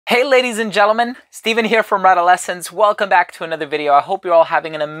Hey ladies and gentlemen, Steven here from Redolessence. Welcome back to another video. I hope you're all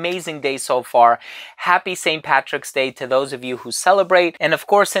having an amazing day so far. Happy St. Patrick's Day to those of you who celebrate. And of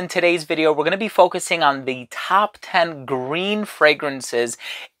course, in today's video, we're going to be focusing on the top 10 green fragrances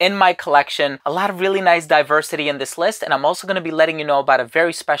in my collection. A lot of really nice diversity in this list. And I'm also going to be letting you know about a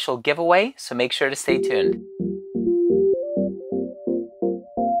very special giveaway. So make sure to stay tuned.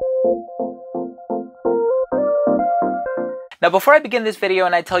 Now, before I begin this video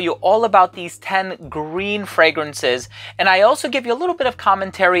and I tell you all about these 10 green fragrances, and I also give you a little bit of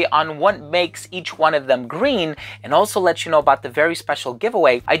commentary on what makes each one of them green, and also let you know about the very special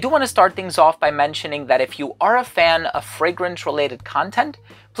giveaway, I do want to start things off by mentioning that if you are a fan of fragrance-related content,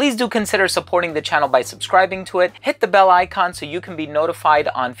 please do consider supporting the channel by subscribing to it. Hit the bell icon so you can be notified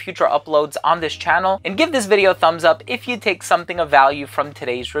on future uploads on this channel, and give this video a thumbs up if you take something of value from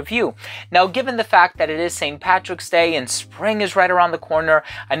today's review. Now, given the fact that it is St. Patrick's Day and spring is right around the corner,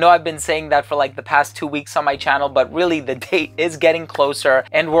 I know I've been saying that for like the past 2 weeks on my channel, but really the date is getting closer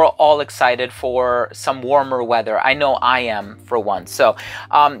and we're all excited for some warmer weather. I know I am for once. So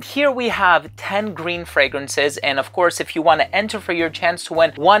here we have 10 green fragrances, and of course, if you want to enter for your chance to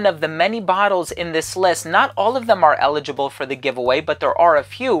win one of the many bottles in this list, not all of them are eligible for the giveaway, but there are a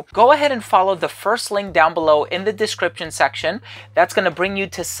few. Go ahead and follow the first link down below in the description section. That's going to bring you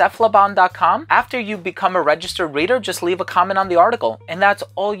to cephalabon.com. After you become a registered reader, just leave a comment on the article, and that's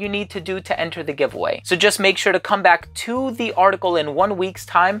all you need to do to enter the giveaway. So just make sure to come back to the article in 1 week's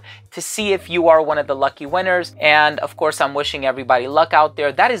time to see if you are one of the lucky winners. And of course, I'm wishing everybody luck out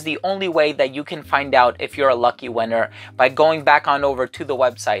there. That is the only way that you can find out if you're a lucky winner, by going back on over to the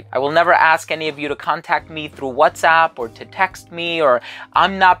website. I will never ask any of you to contact me through WhatsApp or to text me, or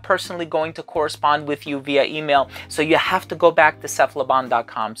I'm not personally going to correspond with you via email. So you have to go back to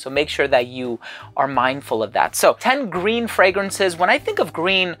cephalabon.com. So make sure that you are mindful of that. So 10 green fragrances. When I think of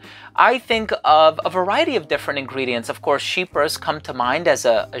green, I think of a variety of different ingredients. Of course, chypres come to mind as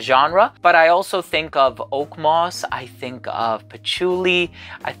a genre, but I also think of oak moss, I think of patchouli,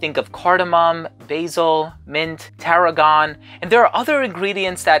 I think of cardamom, basil, mint, tarragon, and there are other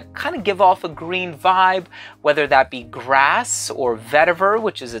ingredients that kind of give off a green vibe, whether that be grass or vetiver,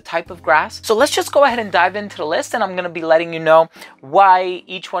 which is a type of grass. So let's just go ahead and dive into the list, and I'm going to be letting you know why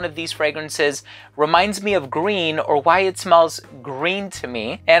each one of these fragrances reminds me of green, or why it smells green to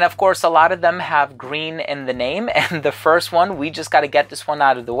me. And of course, a lot of them have green in the name, and the first one, we just got to get this one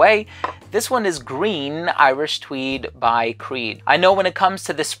out of the way. This one is Green Irish Tweed by Creed. I know when it comes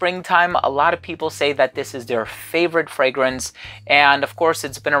to the springtime, a lot of people say that this is their favorite fragrance, and of course,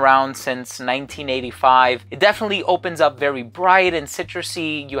 it's been around since 1985. It definitely opens up very bright and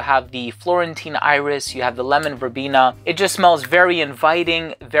citrusy. You have the Florentine iris, you have the lemon verbena. It just smells very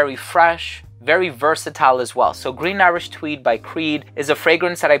inviting, very fresh, very versatile as well. So Green Irish Tweed by Creed is a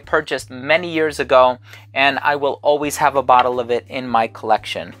fragrance that I purchased many years ago, and I will always have a bottle of it in my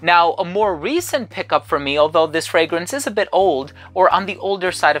collection. Now, a more recent pickup for me, although this fragrance is a bit old, or on the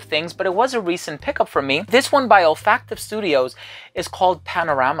older side of things, but it was a recent pickup for me. This one by Olfactive Studios is called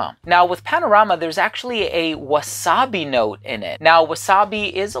Panorama. Now, with Panorama, there's actually a wasabi note in it. Now,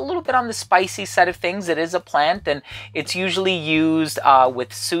 wasabi is a little bit on the spicy side of things. It is a plant, and it's usually used with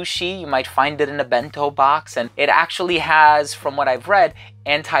sushi. You might find it in a bento box, and it actually has, from what I've read,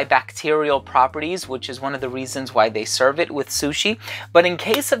 antibacterial properties, which is one of the reasons why they serve it with sushi. But in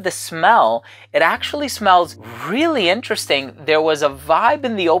case of the smell, it actually smells really interesting. There was a vibe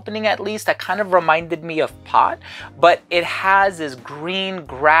in the opening, at least, that kind of reminded me of pot, but it has this green,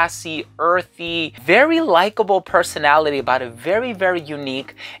 grassy, earthy, very likable personality about it. Very, very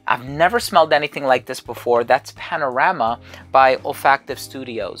unique. I've never smelled anything like this before. That's Panorama by Olfactive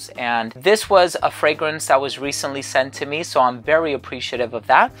Studios, and this was a fragrance that was recently sent to me, so I'm very appreciative of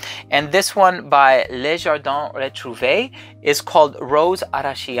that. And this one by Les Jardins Retrouvés is called Rose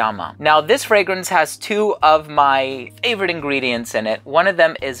Arashiyama. Now, this fragrance has two of my favorite ingredients in it. One of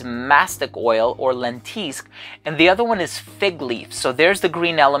them is mastic oil, or lentisque, and the other one is fig leaf. So there's the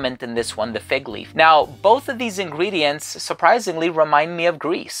green element in this one, the fig leaf. Now, both of these ingredients surprisingly remind me of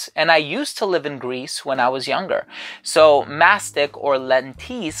Greece, and I used to live in Greece when I was younger. So mastic, or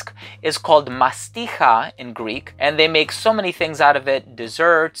lentisque, is called mastija in Greek, and they make so many things out of it: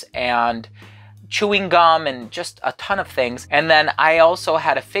 desserts and chewing gum and just a ton of things. And then I also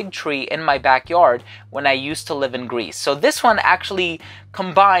had a fig tree in my backyard when I used to live in Greece. So this one actually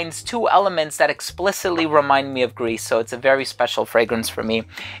combines two elements that explicitly remind me of Greece. So it's a very special fragrance for me,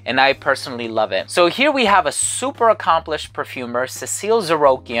 and I personally love it. So here we have a super accomplished perfumer, Cecile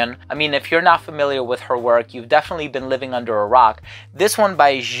Zarokian. I mean, if you're not familiar with her work, you've definitely been living under a rock. This one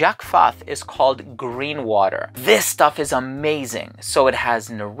by Jacques Fath is called Green Water. This stuff is amazing. So it has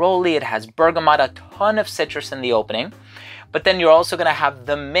neroli, it has bergamot, a ton of citrus in the opening, but then you're also gonna have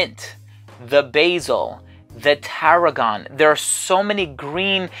the mint, the basil, the tarragon. There are so many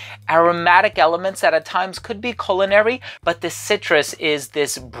green aromatic elements that at times could be culinary, but the citrus is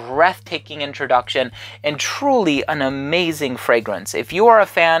this breathtaking introduction and truly an amazing fragrance. If you are a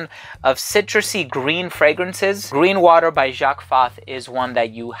fan of citrusy green fragrances, Green Water by Jacques Fath is one that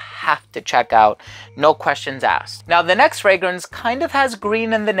you have to check out, no questions asked. Now the next fragrance kind of has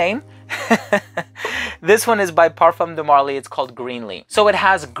green in the name. This one is by Parfums de Marly. It's called Greenley. So it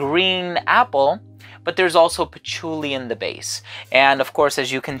has green apple, but there's also patchouli in the base. And of course,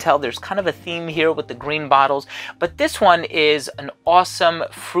 as you can tell, there's kind of a theme here with the green bottles, but this one is an awesome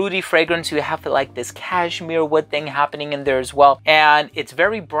fruity fragrance. You have like this cashmere wood thing happening in there as well. And it's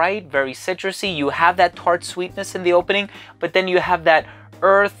very bright, very citrusy. You have that tart sweetness in the opening, but then you have that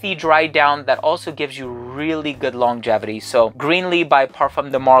earthy dry down that also gives you really good longevity. So Greenley by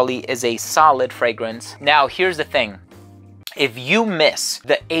Parfums de Marly is a solid fragrance. Now here's the thing. If you miss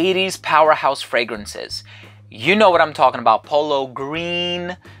the 80s powerhouse fragrances, you know what I'm talking about. Polo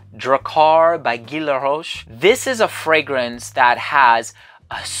Green, Dracar by Guy Laroche. This is a fragrance that has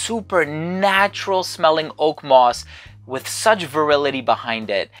a supernatural smelling oak moss with such virility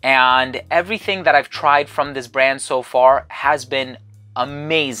behind it. And everything that I've tried from this brand so far has been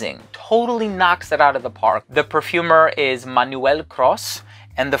amazing. Totally knocks it out of the park. The perfumer is Manuel Cross,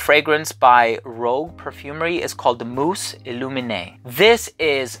 and the fragrance by Rogue Perfumery is called the Mousse Illuminée. This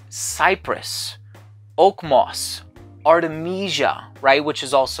is cypress, oak moss, artemisia, right, which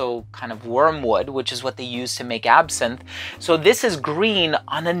is also kind of wormwood, which is what they use to make absinthe. So this is green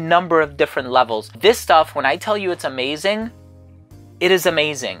on a number of different levels. This stuff, when I tell you it's amazing, it is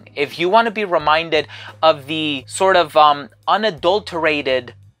amazing. If you want to be reminded of the sort of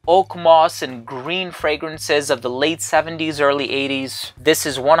unadulterated oak moss and green fragrances of the late 70s, early 80s, this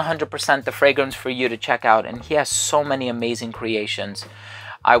is 100% the fragrance for you to check out. And he has so many amazing creations.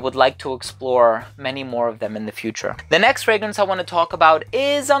 I would like to explore many more of them in the future. The next fragrance I want to talk about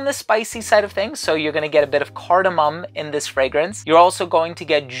is on the spicy side of things. So you're going to get a bit of cardamom in this fragrance. You're also going to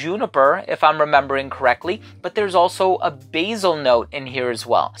get juniper, if I'm remembering correctly, but there's also a basil note in here as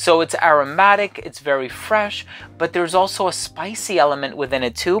well. So it's aromatic, it's very fresh, but there's also a spicy element within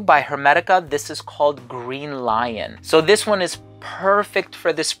it too. By Hermetica, this is called Green Lion. So this one is perfect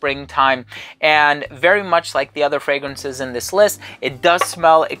for the springtime, and very much like the other fragrances in this list, it does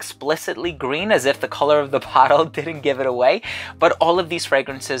smell explicitly green, as if the color of the bottle didn't give it away. But all of these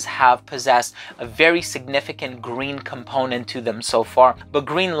fragrances have possessed a very significant green component to them so far. But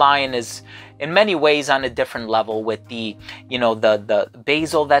Green Lion is in many ways on a different level with the, you know, the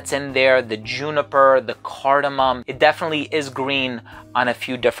basil that's in there, the juniper, the cardamom. It definitely is green on a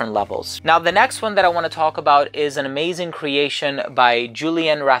few different levels. Now, the next one that I want to talk about is an amazing creation by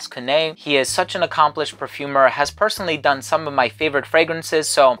Julien Rasconet. He is such an accomplished perfumer, has personally done some of my favorite fragrances.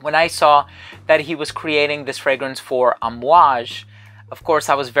 So when I saw that he was creating this fragrance for Amouage, of course,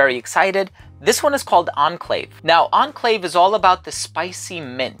 I was very excited. This one is called Enclave. Now, Enclave is all about the spicy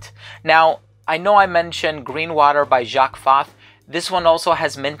mint. Now, I know I mentioned Green Water by Jacques Fath. This one also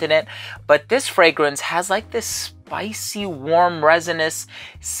has mint in it, but this fragrance has like this spicy, warm, resinous,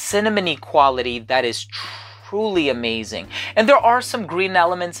 cinnamony quality that is truly amazing. And there are some green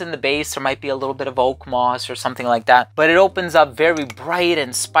elements in the base. There might be a little bit of oak moss or something like that, but it opens up very bright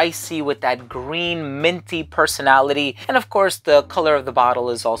and spicy with that green minty personality. And of course, the color of the bottle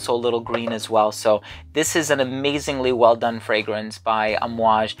is also a little green as well. So this is an amazingly well done fragrance by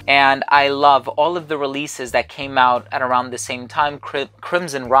Amouage, and I love all of the releases that came out at around the same time.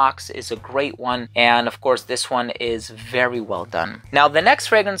 Crimson Rocks is a great one, and of course this one is very well done. Now, the next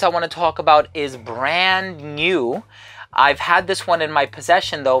fragrance I want to talk about is brand new. I've had this one in my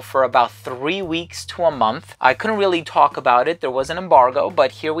possession though for about 3 weeks to a month. I couldn't really talk about it, there was an embargo,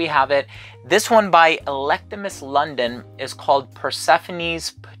 but here we have it. This one by Electimus London is called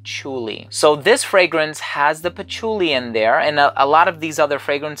Persephone's Patchouli. So this fragrance has the patchouli in there, and a lot of these other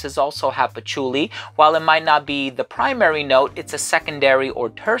fragrances also have patchouli. While it might not be the primary note, it's a secondary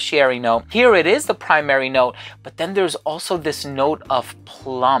or tertiary note. Here it is the primary note, but then there's also this note of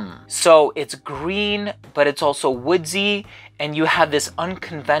plum. So it's green, but it's also woodsy, and you have this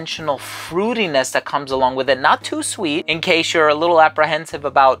unconventional fruitiness that comes along with it. Not too sweet, in case you're a little apprehensive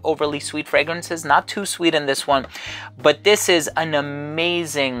about overly sweet fragrances. Not too sweet in this one, but this is an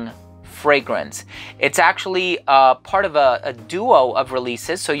amazing fragrance. It's actually part of a duo of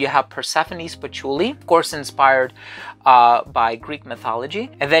releases. So you have Persephone's Patchouli, of course inspired by Greek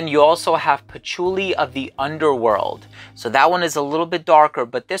mythology. And then you also have Patchouli of the Underworld. So that one is a little bit darker,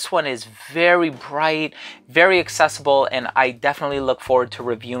 but this one is very bright, very accessible, and I definitely look forward to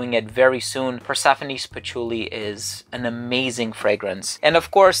reviewing it very soon. Persephone's Patchouli is an amazing fragrance. And of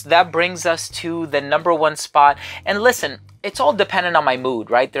course, that brings us to the #1 spot. And listen, it's all dependent on my mood,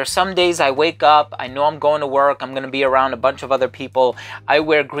 right? There's some days I wake up, I know I'm going to work, I'm going to be around a bunch of other people. I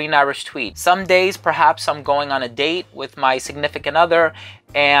wear green Irish tweed. Some days, perhaps I'm going on a date with my significant other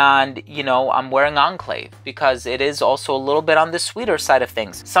and, you know, I'm wearing Enclave because it is also a little bit on the sweeter side of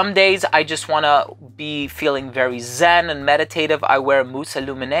things. Some days I just want to be feeling very zen and meditative. I wear Mousse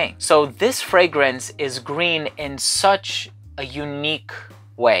Arashiyama. So this fragrance is green in such a unique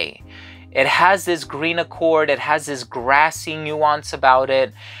way. It has this green accord, it has this grassy nuance about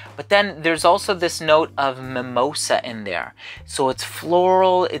it, but then there's also this note of mimosa in there. So it's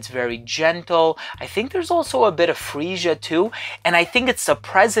floral, it's very gentle. I think there's also a bit of freesia too, and I think it's the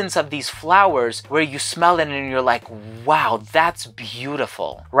presence of these flowers where you smell it and you're like, wow, that's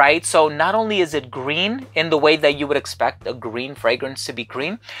beautiful, right? So not only is it green in the way that you would expect a green fragrance to be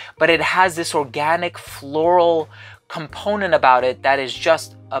green, but it has this organic floral component about it that is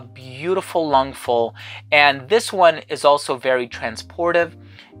just a beautiful lungful. And this one is also very transportive,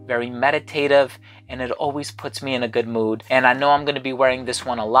 very meditative, and it always puts me in a good mood. And I know I'm going to be wearing this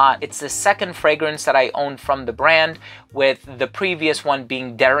one a lot. It's the second fragrance that I own from the brand, with the previous one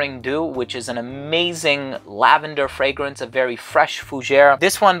being Daring Do, which is an amazing lavender fragrance, a very fresh fougere.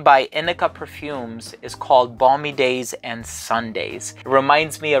 This one by Indica Perfumes is called Balmy Days and Sundays. It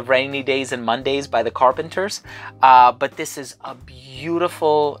reminds me of Rainy Days and Mondays by the Carpenters, but this is a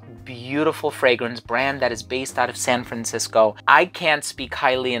beautiful, beautiful fragrance brand that is based out of San Francisco. I can't speak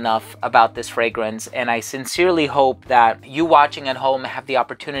highly enough about this fragrance, and I sincerely hope that you watching at home have the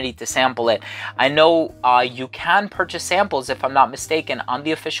opportunity to sample it. I know you can purchase samples, if I'm not mistaken, on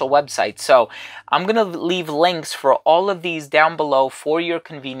the official website. So I'm gonna leave links for all of these down below for your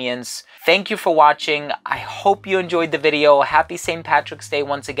convenience. Thank you for watching. I hope you enjoyed the video. Happy St. Patrick's Day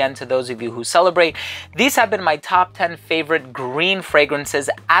once again to those of you who celebrate. These have been my top 10 favorite green fragrances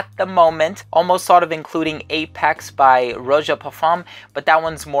at the moment. Almost thought of including Apex by Rose Trocadero, but that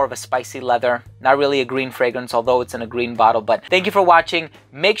one's more of a spicy leather. Not really a green fragrance, although it's in a green bottle. But thank you for watching.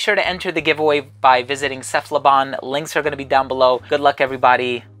 Make sure to enter the giveaway by visiting Cephalabon. Links are going to be down below. Good luck,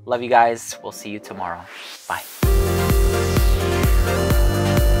 everybody. Love you guys. We'll see you tomorrow. Bye.